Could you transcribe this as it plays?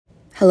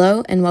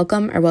Hello and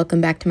welcome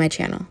back to my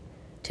channel.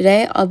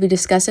 Today I'll be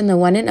discussing the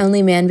one and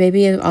only man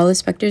baby of all of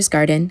Specter's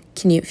garden,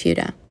 Knut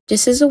Futa.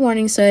 Just as a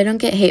warning so I don't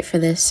get hate for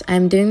this, I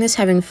am doing this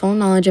having full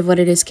knowledge of what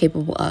it is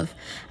capable of.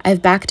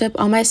 I've backed up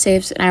all my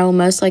saves and I will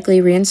most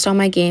likely reinstall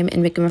my game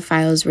and make my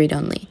files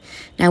read-only.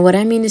 Now what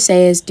I mean to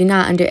say is do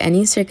not under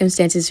any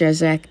circumstances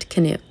resurrect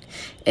Knut.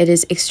 It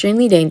is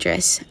extremely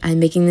dangerous. I'm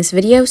making this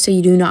video so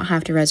you do not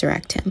have to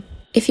resurrect him.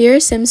 If you're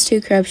a Sims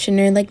 2 corruption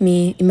nerd like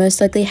me, you most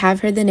likely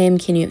have heard the name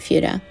Knut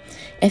Futa.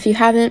 If you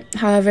haven't,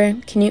 however,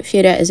 Knut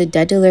Futa is a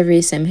dead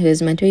delivery sim who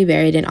is meant to be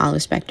buried in all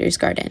of Specter's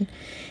garden.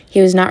 He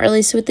was not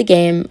released with the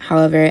game,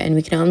 however, and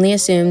we can only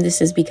assume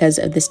this is because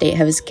of the state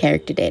of his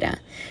character data,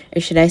 or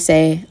should I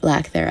say,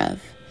 lack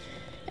thereof.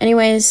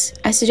 Anyways,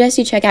 I suggest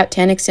you check out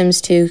Tanic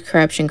Sims 2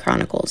 Corruption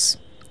Chronicles.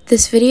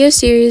 This video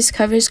series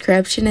covers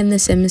corruption in The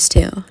Sims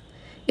 2.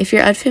 If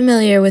you're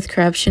unfamiliar with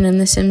corruption in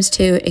The Sims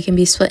 2, it can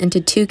be split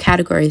into two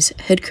categories,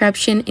 hood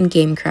corruption and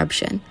game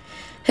corruption.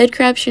 Hood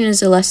corruption is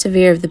the less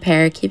severe of the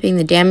pair, keeping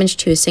the damage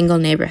to a single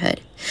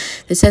neighborhood.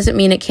 This doesn't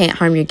mean it can't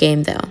harm your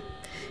game, though.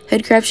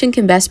 Hood corruption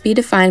can best be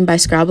defined by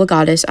Scrabble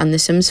Goddess on the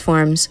Sims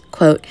forums,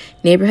 quote,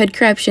 neighborhood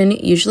corruption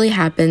usually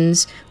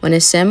happens when a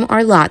sim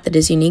or lot that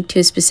is unique to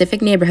a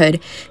specific neighborhood,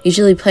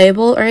 usually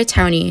playable or a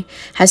townie,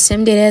 has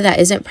sim data that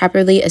isn't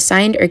properly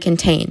assigned or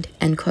contained,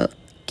 end quote.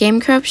 Game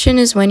corruption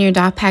is when your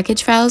doc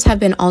package files have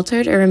been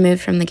altered or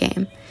removed from the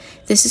game.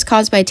 This is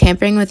caused by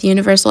tampering with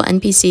universal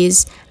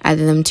NPCs,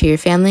 adding them to your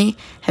family,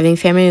 having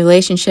family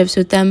relationships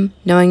with them,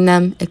 knowing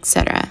them,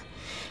 etc.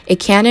 It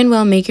can and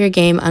will make your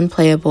game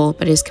unplayable,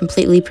 but is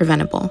completely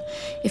preventable.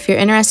 If you're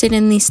interested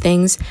in these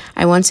things,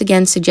 I once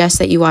again suggest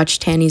that you watch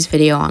Tanny's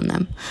video on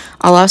them.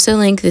 I'll also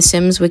link the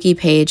Sims wiki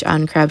page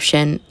on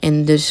corruption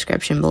in the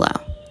description below.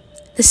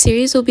 The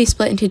series will be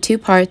split into two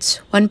parts,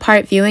 one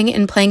part viewing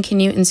and playing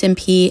Knut in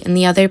SimPE and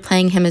the other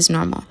playing him as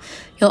normal.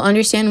 You'll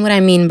understand what I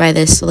mean by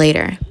this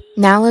later.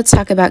 Now let's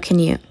talk about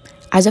Knut.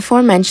 As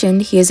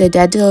aforementioned, he is a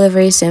dead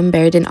delivery sim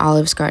buried in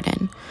Olive's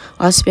garden.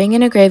 While spinning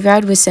in a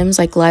graveyard with sims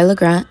like Lila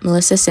Grunt,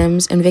 Melissa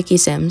Sims, and Vicky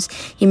Sims,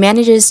 he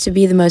manages to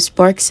be the most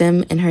Bork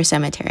sim in her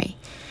cemetery.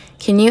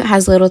 Knut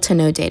has little to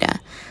no data.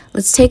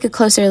 Let's take a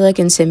closer look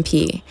in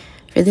SimPE.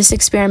 For this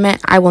experiment,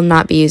 I will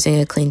not be using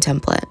a clean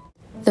template.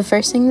 The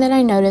first thing that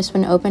I noticed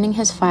when opening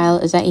his file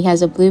is that he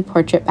has a blue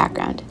portrait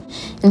background.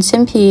 In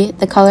SimPE,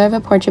 the color of a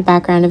portrait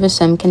background of a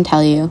sim can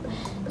tell you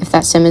if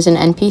that sim is an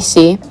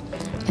NPC,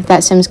 if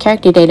that sim's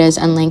character data is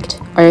unlinked,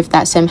 or if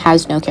that sim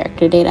has no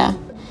character data.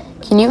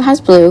 Knut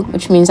has blue,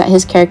 which means that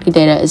his character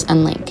data is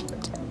unlinked.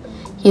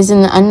 He is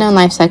in the unknown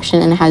life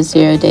section and has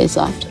 0 days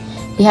left.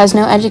 He has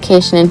no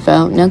education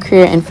info, no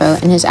career info,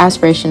 and his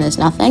aspiration is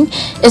nothing.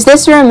 Is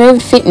this a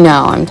removed feat?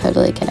 No, I'm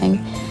totally kidding.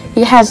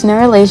 He has no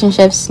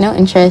relationships, no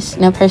interests,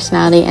 no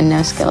personality, and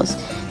no skills.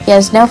 He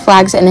has no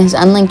flags and his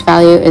unlinked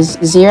value is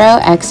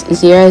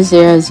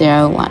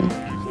 0x0001.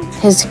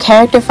 His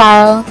character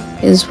file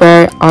is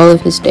where all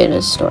of his data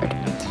is stored.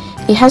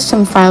 He has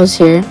some files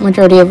here,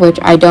 majority of which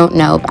I don't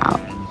know about.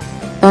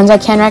 The ones I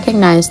can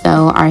recognize,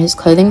 though, are his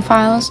clothing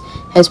files,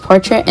 his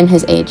portrait, and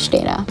his age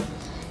data.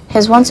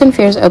 His wants and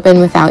fears open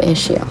without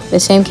issue. The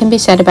same can be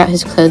said about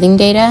his clothing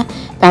data,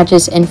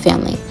 badges, and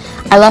family.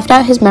 I left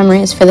out his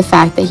memories for the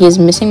fact that he is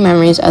missing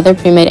memories other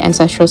pre-made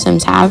ancestral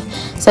sims have,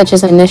 such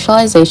as an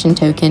initialization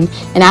token,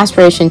 an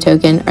aspiration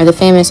token, or the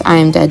famous I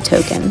am dead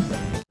token.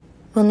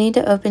 We'll need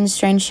to open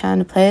Strange Town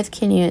to play with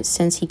Knut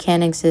since he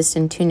can't exist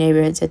in two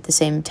neighborhoods at the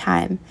same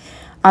time.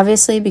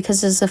 Obviously,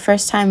 because it's the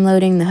first time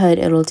loading the hood,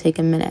 it'll take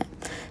a minute.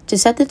 To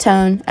set the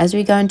tone, as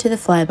we go into the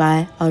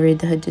flyby, I'll read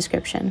the hood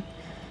description.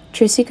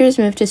 Truth seekers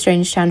move to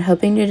Strange Town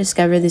hoping to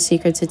discover the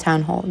secrets the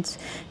town holds.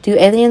 Do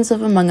aliens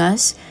live among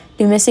us?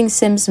 Do missing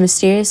sims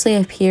mysteriously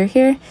appear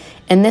here?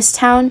 In this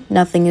town,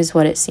 nothing is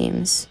what it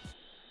seems.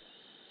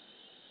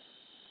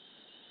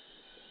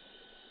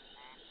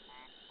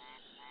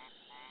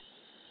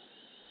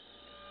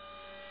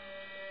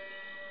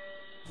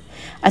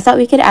 I thought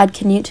we could add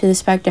Knut to the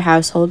Specter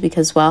household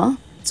because, well,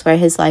 it's where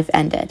his life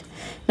ended.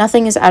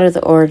 Nothing is out of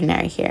the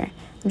ordinary here.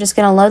 I'm just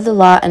going to load the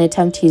lot and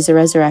attempt to use a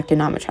resurrected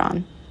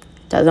Nomatron.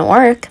 Doesn't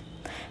work.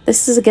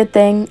 This is a good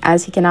thing,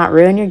 as he cannot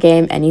ruin your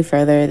game any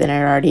further than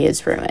it already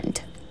is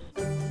ruined.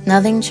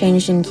 Nothing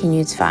changed in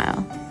Knut's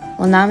file.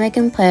 We'll now make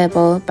him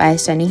playable by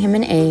assigning him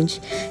an age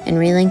and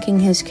relinking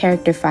his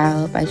character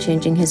file by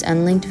changing his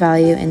unlinked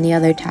value in the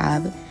other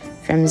tab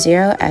from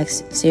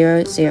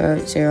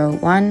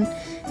 0x0001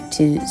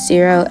 to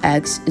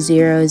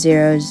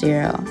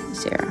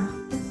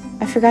 0x0000.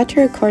 I forgot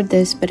to record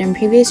this, but in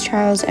previous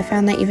trials I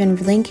found that even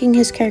linking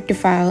his character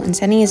file and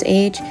setting his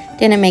age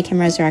didn't make him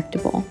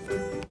resurrectable.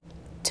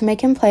 To make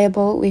him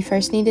playable, we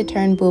first need to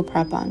turn bool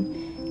prop on.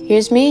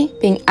 Here's me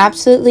being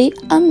absolutely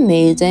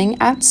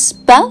amazing at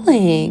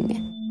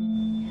spelling!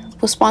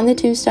 We'll spawn the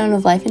tombstone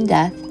of life and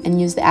death and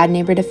use the add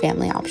neighbor to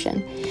family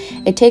option.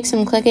 It takes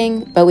some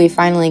clicking, but we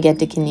finally get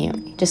to Knut.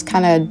 He just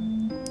kind of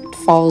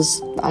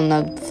falls on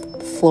the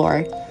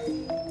floor.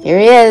 Here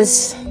he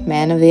is,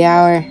 man of the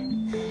hour.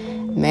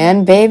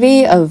 Man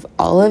baby of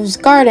Olive's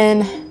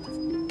garden,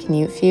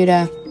 Knut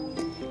Futa.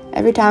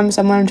 Every time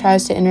someone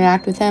tries to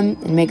interact with him,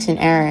 it makes an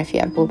error if you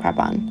have bull prep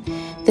on.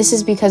 This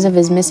is because of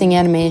his missing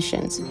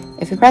animations.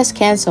 If you press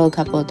cancel a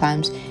couple of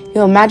times, he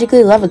will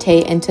magically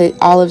levitate into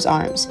Olive's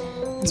arms.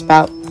 That's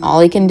about all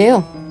he can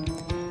do.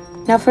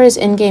 Now for his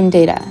in-game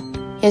data.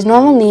 He has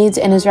normal needs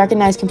and is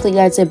recognized completely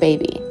as a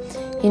baby.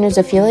 He knows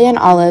Ophelia and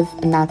Olive,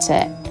 and that's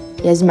it.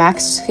 He has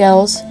max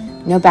skills,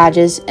 no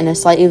badges, and a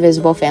slightly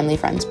visible family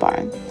friends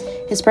bar.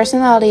 His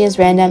personality is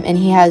random and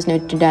he has no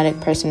genetic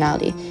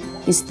personality.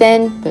 He's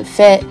thin, but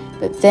fit,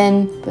 but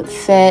thin, but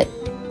fit.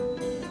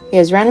 He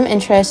has random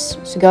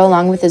interests to go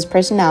along with his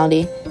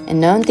personality,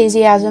 and no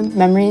enthusiasm,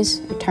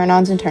 memories, or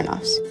turn-ons and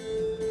turn-offs.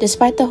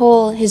 Despite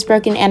his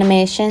broken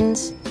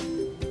animations,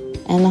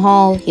 and the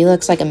whole he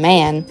looks like a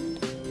man,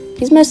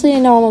 he's mostly a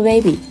normal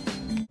baby.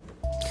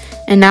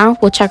 And now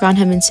we'll check on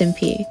him in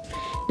SimPE.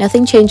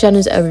 Nothing changed on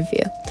his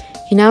overview.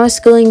 He now has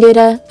schooling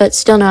data, but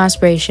still no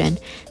aspiration.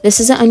 This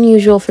isn't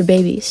unusual for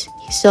babies.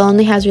 He still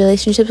only has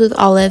relationships with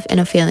Olive and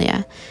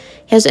Ophelia.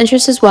 He has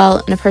interests as well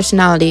and a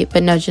personality,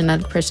 but no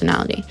genetic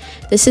personality.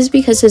 This is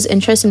because his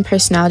interests and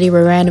personality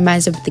were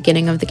randomized at the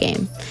beginning of the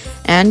game.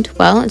 And,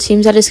 well, it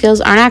seems that his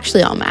skills aren't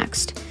actually all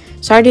maxed.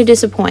 Sorry to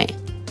disappoint.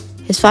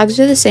 His flags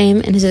are the same,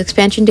 and his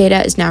expansion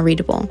data is now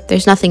readable.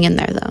 There's nothing in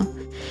there, though.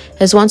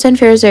 His wants and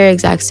fears are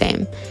exact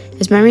same.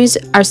 His memories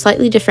are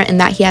slightly different in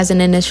that he has an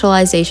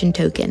initialization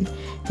token.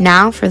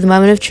 Now, for the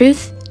moment of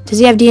truth, does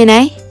he have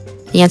DNA?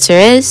 The answer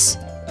is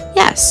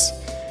yes.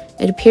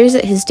 It appears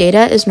that his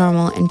data is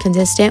normal and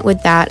consistent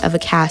with that of a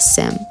cast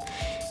sim.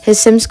 His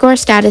sim score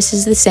status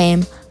is the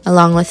same,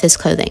 along with his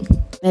clothing.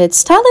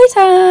 It's toddler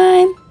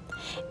time!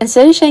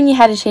 Instead of showing you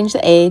how to change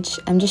the age,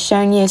 I'm just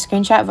showing you a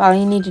screenshot of all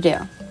you need to do.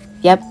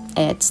 Yep,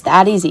 it's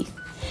that easy.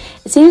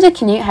 It seems that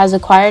Knut has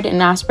acquired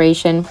an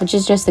aspiration, which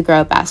is just the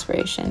grow-up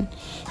aspiration.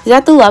 He's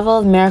at the level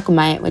of Miracle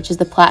Might, which is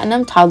the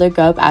Platinum Toddler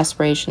Grow-up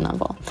aspiration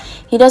level.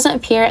 He doesn't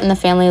appear in the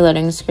family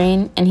loading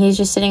screen, and he's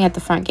just sitting at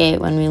the front gate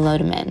when we load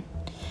him in.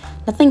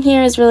 Nothing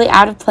here is really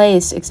out of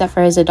place except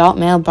for his adult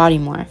male body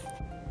morph.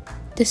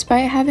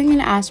 Despite having an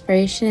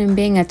aspiration and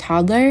being a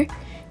toddler,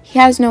 he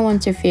has no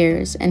wants or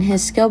fears, and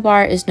his skill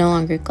bar is no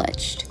longer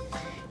glitched.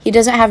 He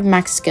doesn't have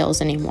max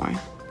skills anymore.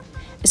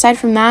 Aside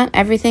from that,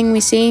 everything we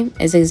see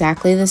is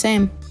exactly the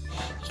same.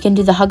 He can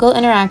do the huggle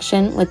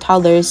interaction with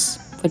toddlers,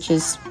 which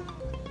is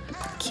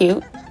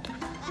cute,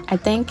 I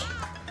think.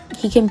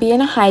 He can be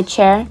in a high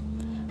chair,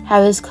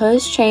 have his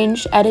clothes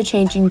changed at a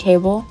changing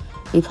table,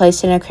 be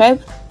placed in a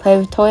crib, play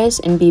with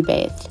toys, and be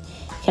bathed.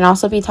 He can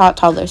also be taught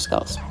toddler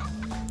skills.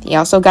 He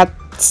also got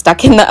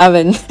stuck in the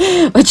oven,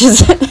 which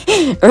is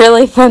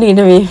really funny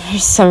to me for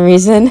some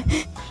reason.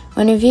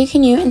 When we view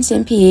Knut in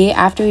SimPE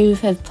after we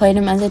have played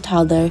him as a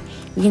toddler,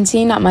 we can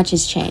see not much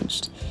has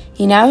changed.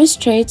 He now has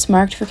traits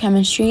marked for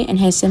chemistry and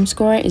his sim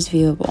score is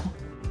viewable.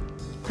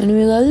 When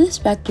we load the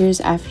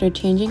Specters after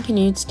changing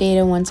Knut's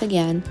data once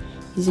again,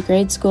 he's a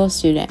grade school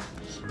student.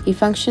 He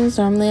functions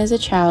normally as a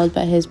child,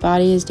 but his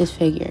body is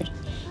disfigured.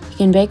 He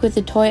can bake with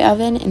a toy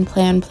oven and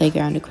play on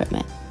playground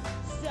equipment.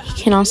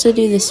 He can also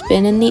do the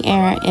spin in the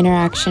air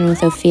interaction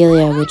with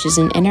Ophelia, which is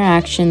an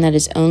interaction that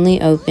is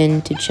only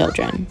open to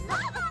children.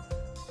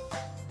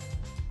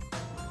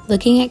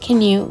 Looking at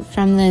Knut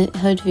from the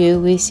hood view,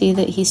 we see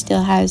that he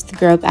still has the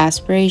grow-up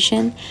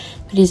aspiration,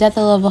 but he's at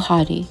the level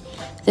hottie.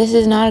 This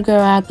is not a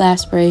grow-up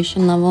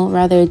aspiration level,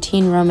 rather a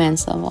teen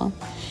romance level.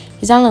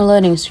 He's on the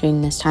loading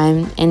screen this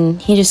time,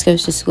 and he just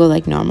goes to school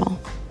like normal.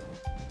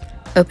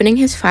 Opening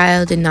his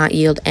file did not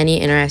yield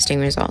any interesting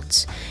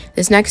results.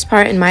 This next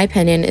part, in my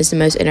opinion, is the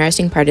most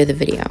interesting part of the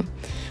video.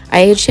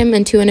 I aged him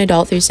into an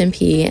adult through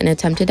SimPE and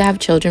attempted to have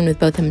children with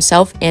both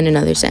himself and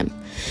another sim.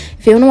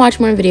 If you want to watch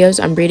more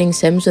videos on breeding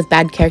sims with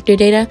bad character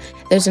data,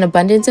 there's an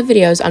abundance of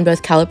videos on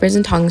both Calipers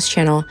and Tongs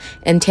channel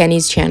and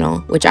Tanny's channel,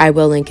 which I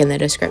will link in the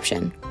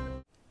description.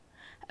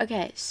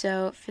 Okay,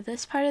 so for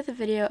this part of the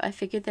video, I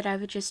figured that I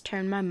would just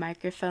turn my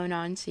microphone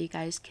on so you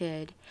guys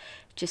could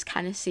just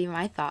kind of see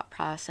my thought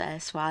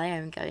process while I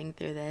am going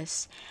through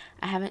this.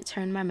 I haven't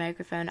turned my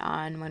microphone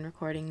on when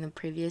recording the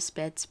previous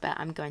bits, but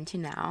I'm going to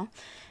now.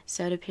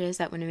 So it appears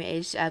that when we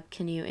aged up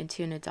Knut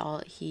into an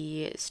adult,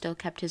 he still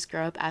kept his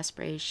grow-up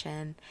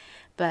aspiration,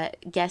 but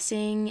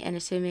guessing and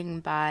assuming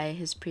by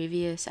his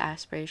previous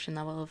aspiration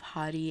level of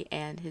hottie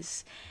and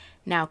his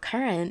now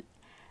current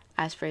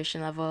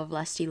aspiration level of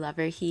lusty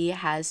lover, he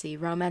has the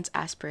romance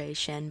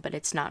aspiration, but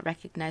it's not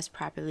recognized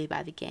properly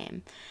by the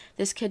game.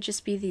 This could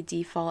just be the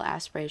default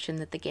aspiration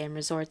that the game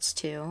resorts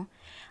to.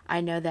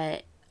 I know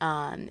that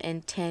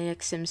in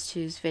Tanic Sims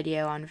 2's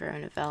video on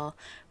Veronaville,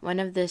 one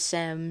of the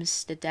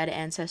sims, the dead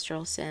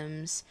ancestral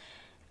sims,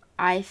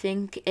 I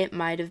think it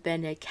might have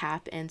been a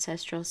cap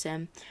ancestral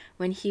sim,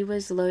 when he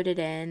was loaded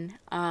in,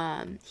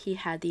 he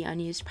had the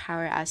unused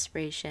power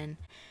aspiration.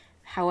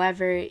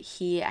 However,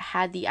 he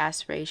had the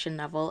aspiration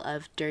level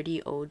of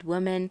dirty old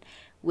woman,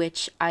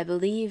 which I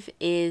believe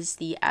is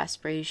the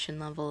aspiration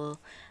level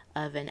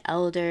of an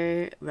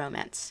elder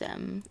romance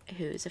sim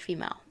who is a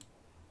female.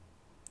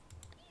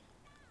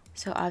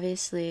 So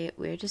obviously,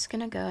 we're just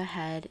going to go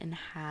ahead and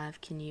have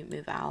Knut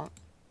move out.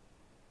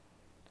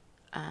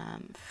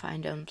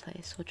 find own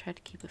place. We'll try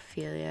to keep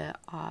Ophelia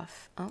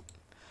off. Oh,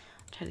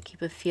 try to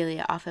keep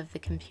Ophelia off of the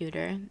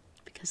computer,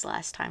 because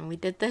last time we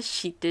did this,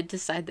 she did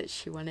decide that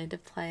she wanted to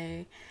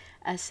play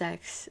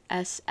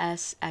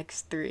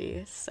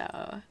SSX3.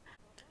 So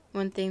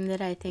one thing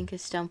that I think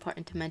is still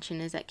important to mention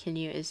is that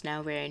Knut is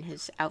now wearing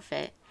his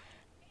outfit.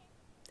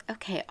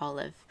 Okay,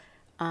 Olive.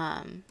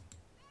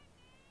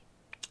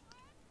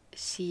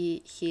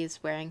 He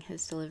is wearing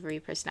his delivery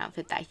person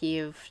outfit that he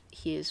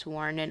has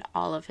worn in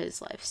all of his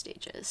life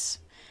stages.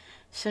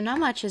 So not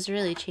much is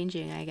really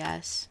changing, I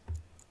guess.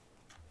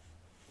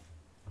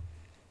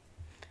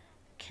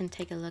 Can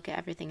take a look at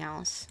everything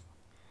else.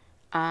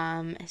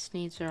 His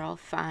needs are all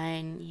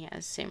fine. He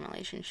has the same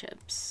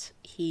relationships.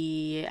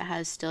 He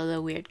has still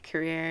the weird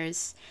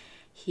careers.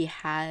 He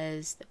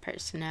has the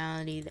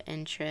personality, the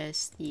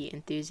interest, the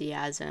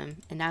enthusiasm,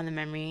 and now the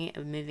memory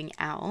of moving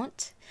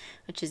out,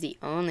 which is the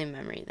only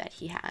memory that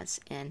he has.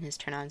 And his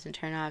turn-ons and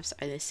turn-offs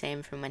are the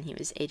same from when he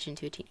was aged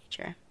into a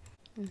teenager.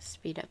 I'm gonna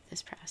speed up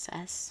this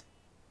process.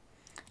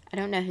 I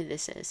don't know who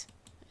this is.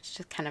 It's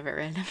just kind of a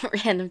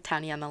random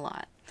townie on the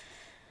lot.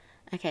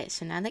 Okay,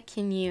 so now that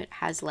Knut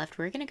has left,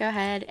 we're gonna go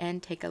ahead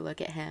and take a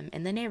look at him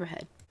in the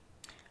neighborhood.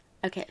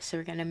 Okay, so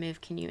we're gonna move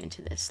Knut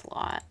into this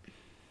lot.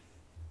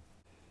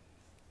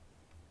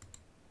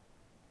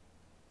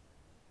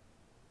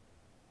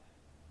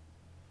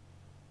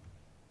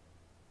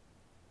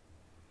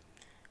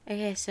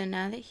 Okay, so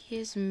now that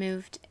he's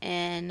moved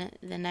in,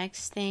 the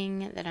next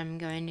thing that I'm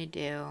going to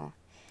do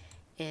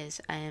is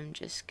I am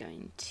just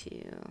going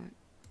to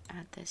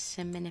add the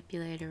sim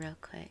manipulator real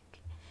quick.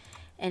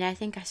 And I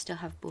think I still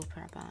have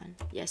bullprop on.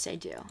 Yes, I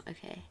do.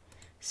 Okay.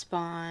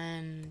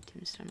 Spawn,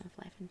 tombstone of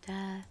life and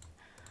death.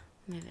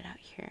 Move it out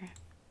here.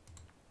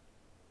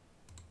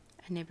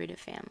 A neighbor to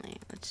family.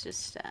 Let's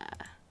just,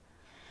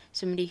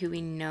 somebody who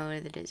we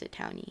know that is a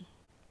townie.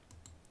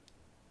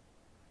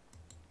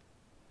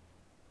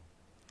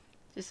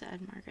 Just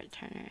add Margaret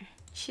Turner.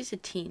 She's a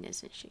teen,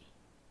 isn't she?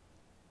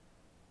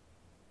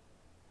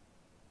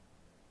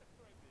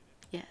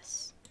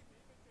 Yes.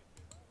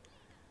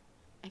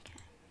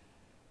 Okay.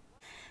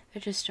 I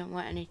just don't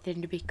want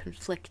anything to be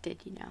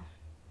conflicted, you know.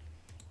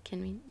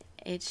 Can we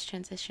age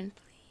transition,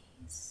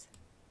 please?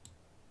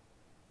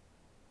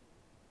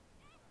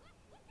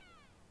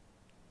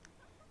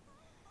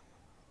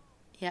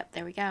 Yep,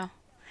 there we go.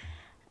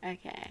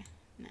 Okay,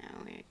 now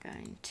we're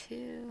going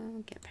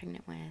to get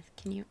pregnant with.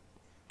 Can you?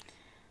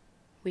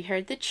 We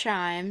heard the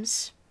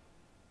chimes.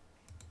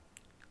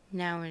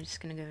 Now we're just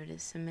gonna go to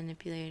some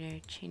manipulator,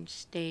 change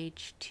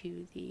stage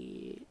to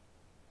the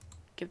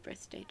give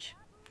birth stage.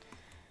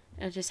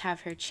 It'll just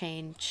have her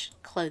change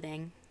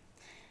clothing.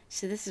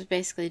 So this is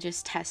basically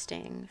just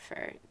testing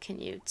for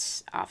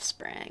Knut's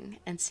offspring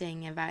and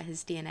seeing about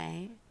his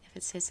DNA, if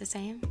it stays the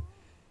same.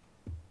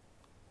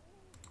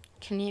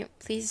 Can you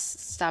please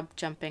stop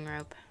jumping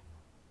rope?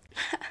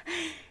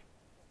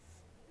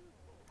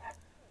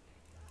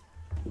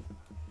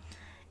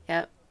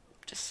 Yep,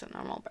 just a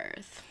normal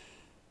birth.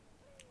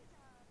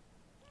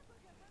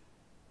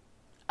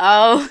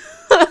 Oh,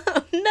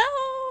 no!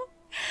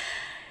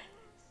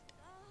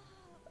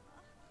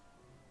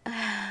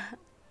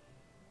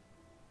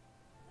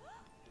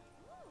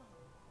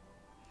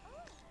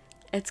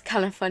 It's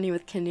kind of funny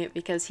with Knut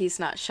because he's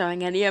not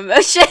showing any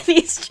emotion.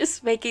 He's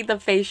just making the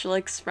facial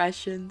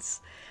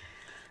expressions.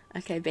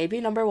 Okay, baby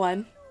number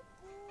 1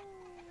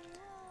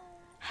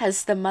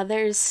 has the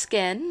mother's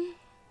skin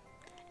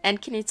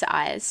and Knut's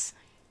eyes.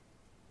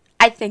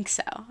 I think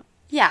so.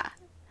 Yeah.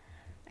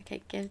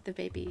 Okay, give the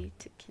baby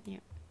to Knut.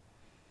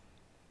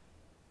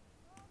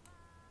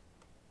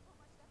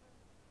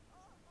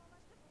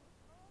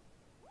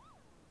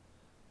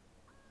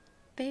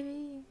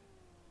 Baby.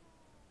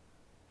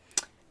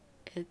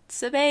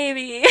 It's a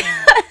baby.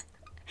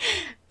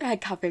 I'm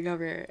copying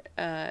over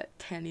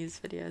Tanny's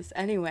videos.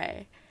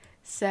 Anyway,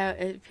 so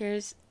it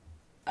appears.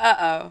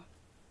 Uh-oh.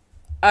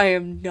 I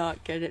am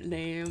not good at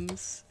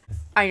names.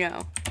 I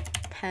know.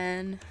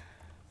 Pen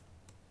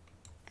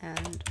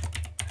and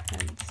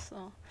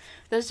pencil.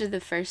 Those are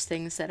the first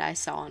things that I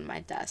saw on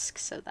my desk,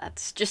 so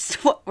that's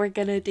just what we're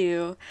gonna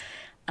do.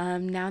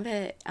 Now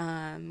that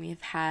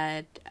we've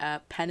had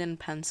pen and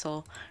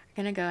pencil,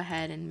 we're gonna go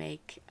ahead and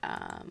make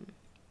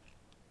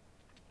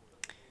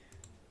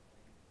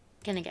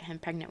gonna get him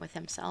pregnant with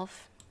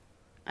himself.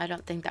 I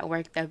don't think that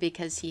worked though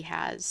because he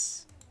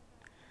has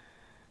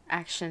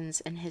actions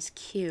in his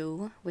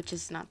queue, which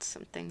is not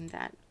something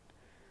that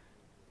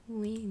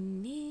we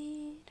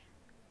need.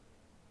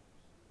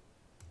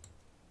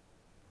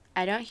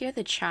 I don't hear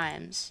the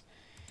chimes,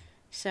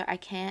 so I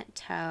can't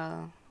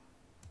tell.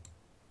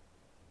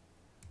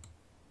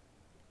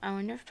 I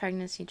wonder if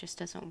pregnancy just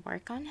doesn't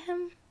work on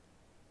him.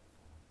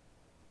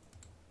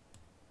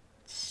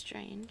 It's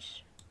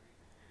strange.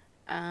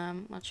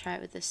 We'll try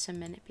it with the sim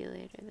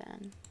manipulator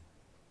then.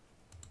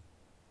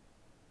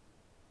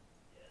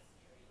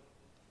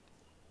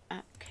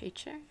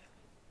 Creature?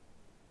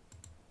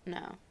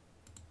 No.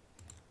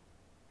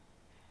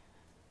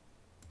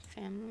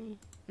 Family?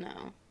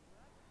 No.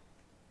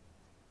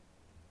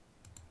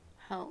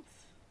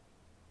 Health?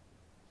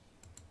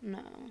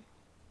 No.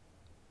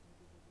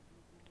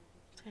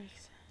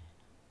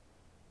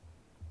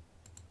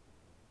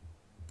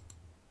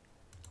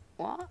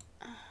 What?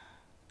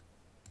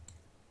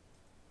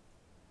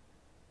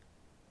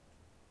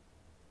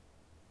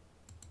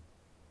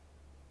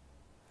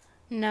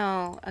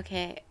 No,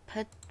 okay,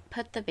 put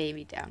the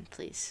baby down,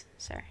 please,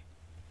 sir.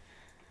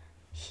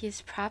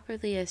 He's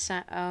properly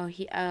assigned. Oh,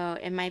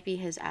 it might be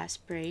his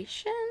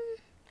aspiration,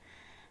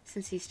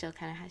 since he still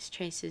kind of has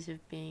traces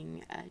of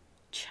being a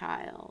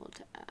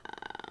child.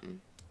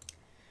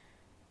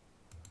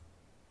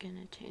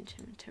 Gonna change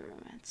him to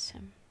romance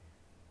him.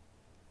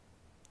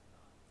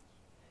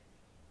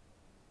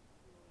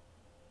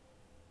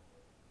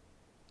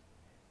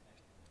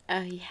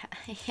 Oh, yeah,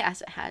 he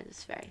hasn't had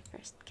his very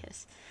first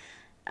kiss.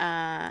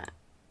 No.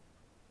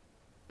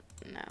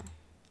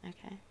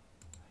 Okay.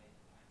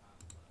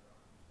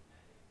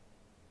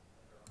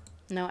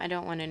 No, I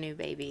don't want a new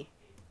baby.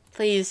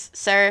 Please,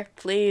 sir,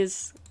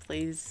 please,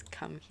 please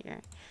come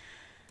here.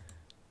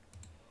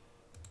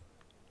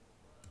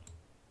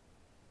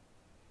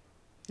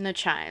 No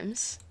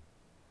chimes.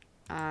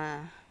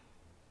 This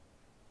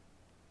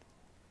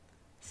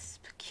is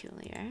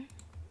peculiar.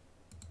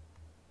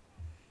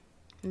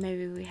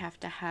 Maybe we have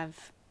to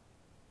have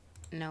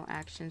no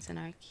actions in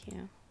our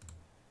queue.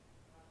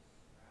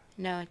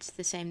 No, it's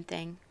the same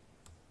thing.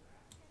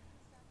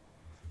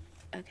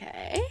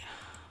 Okay.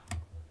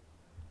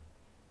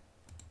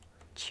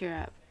 Cheer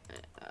up.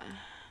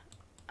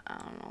 I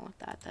don't know what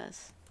that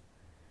does.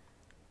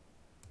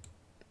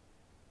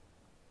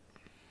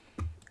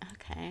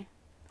 Okay.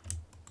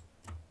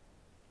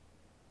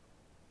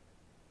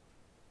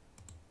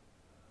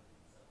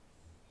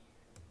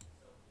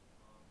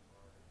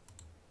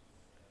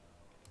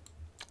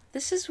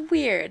 This is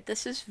weird.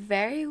 This is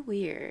very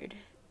weird.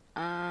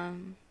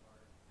 I'm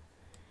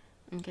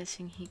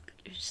guessing he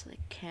just like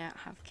can't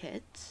have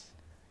kids.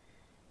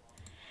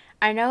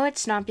 I know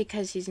it's not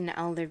because he's an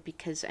elder,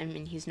 because I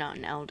mean he's not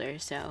an elder,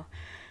 so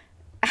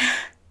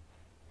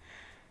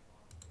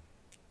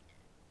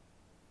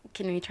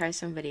can we try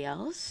somebody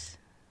else?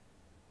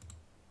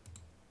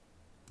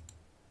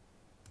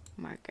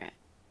 Margaret.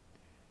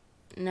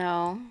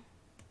 No.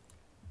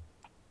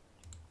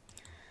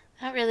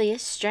 That really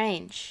is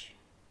strange.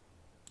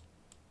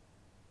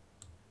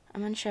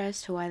 I'm unsure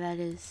as to why that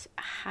is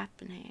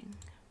happening.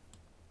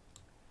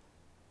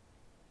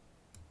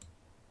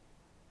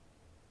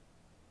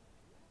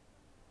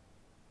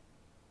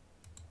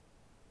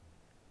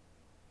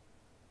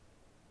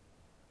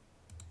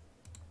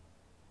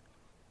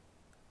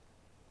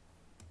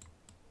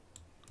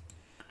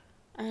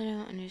 I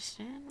don't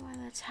understand why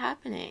that's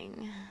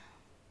happening.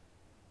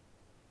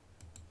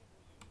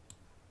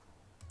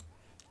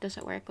 Does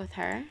it work with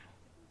her?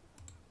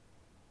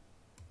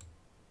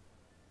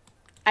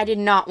 I did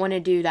not want to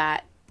do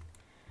that.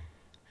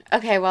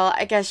 Okay, well,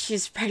 I guess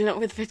she's pregnant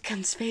with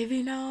Vidkun's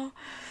baby now.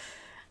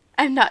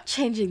 I'm not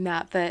changing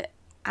that, but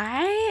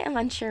I am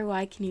unsure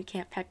why Knut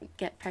can't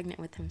get pregnant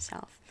with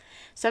himself.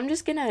 So I'm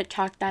just gonna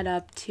chalk that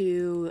up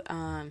to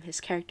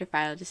his character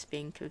file just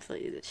being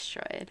completely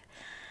destroyed.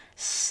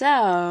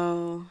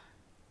 So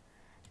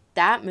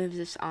that moves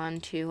us on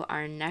to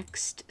our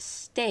next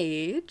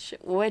stage,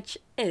 which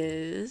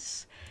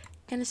is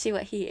gonna see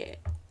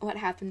what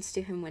happens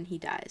to him when he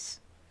dies.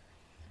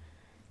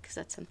 Because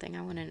that's something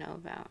I want to know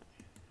about.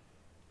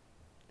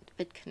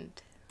 Vidkun.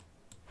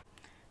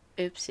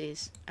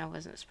 Oopsies, I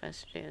wasn't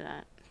supposed to do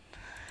that.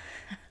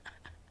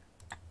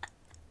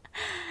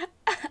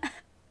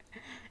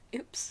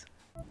 Oops.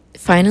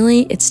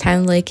 Finally, it's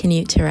time to lay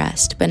Knut to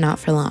rest, but not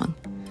for long.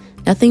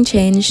 Nothing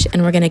changed,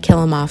 and we're gonna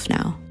kill him off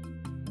now.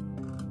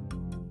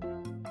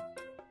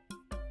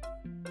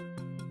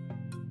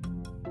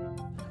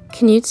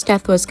 Knut's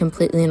death was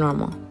completely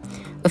normal.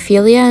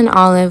 Ophelia and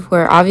Olive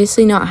were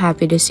obviously not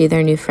happy to see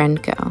their new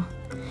friend go.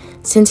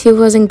 Since he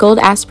was in gold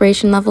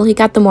aspiration level, he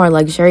got the more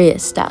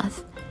luxurious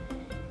death.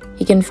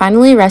 He can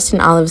finally rest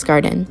in Olive's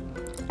garden.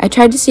 I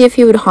tried to see if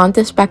he would haunt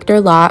the Specter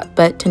lot,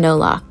 but to no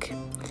luck.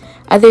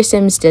 Other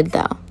Sims did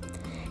though.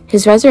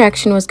 His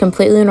resurrection was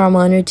completely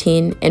normal and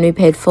routine, and we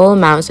paid full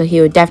amount so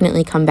he would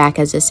definitely come back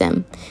as a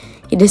Sim.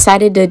 He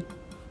decided to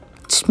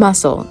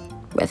muscle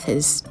with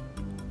his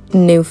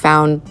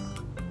newfound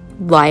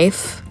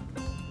life.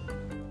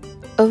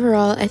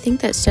 Overall, I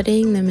think that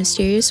studying the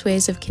mysterious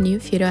ways of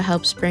Knut Futa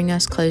helps bring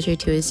us closer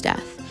to his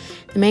death.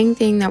 The main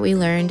thing that we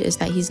learned is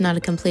that he's not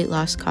a complete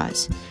lost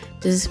cause.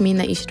 Does this mean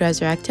that you should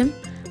resurrect him?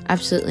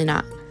 Absolutely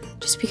not.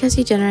 Just because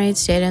he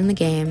generates data in the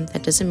game,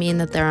 that doesn't mean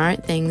that there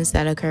aren't things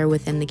that occur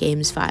within the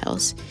game's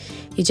files.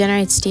 He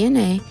generates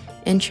DNA,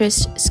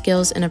 interests,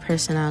 skills, and a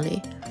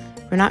personality.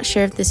 We're not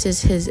sure if this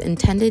is his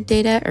intended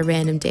data or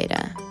random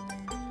data.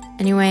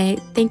 Anyway,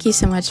 thank you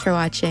so much for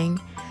watching.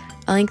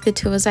 I'll link the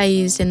tools I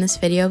used in this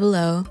video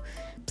below.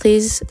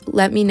 Please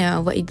let me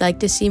know what you'd like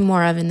to see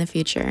more of in the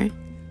future.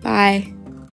 Bye!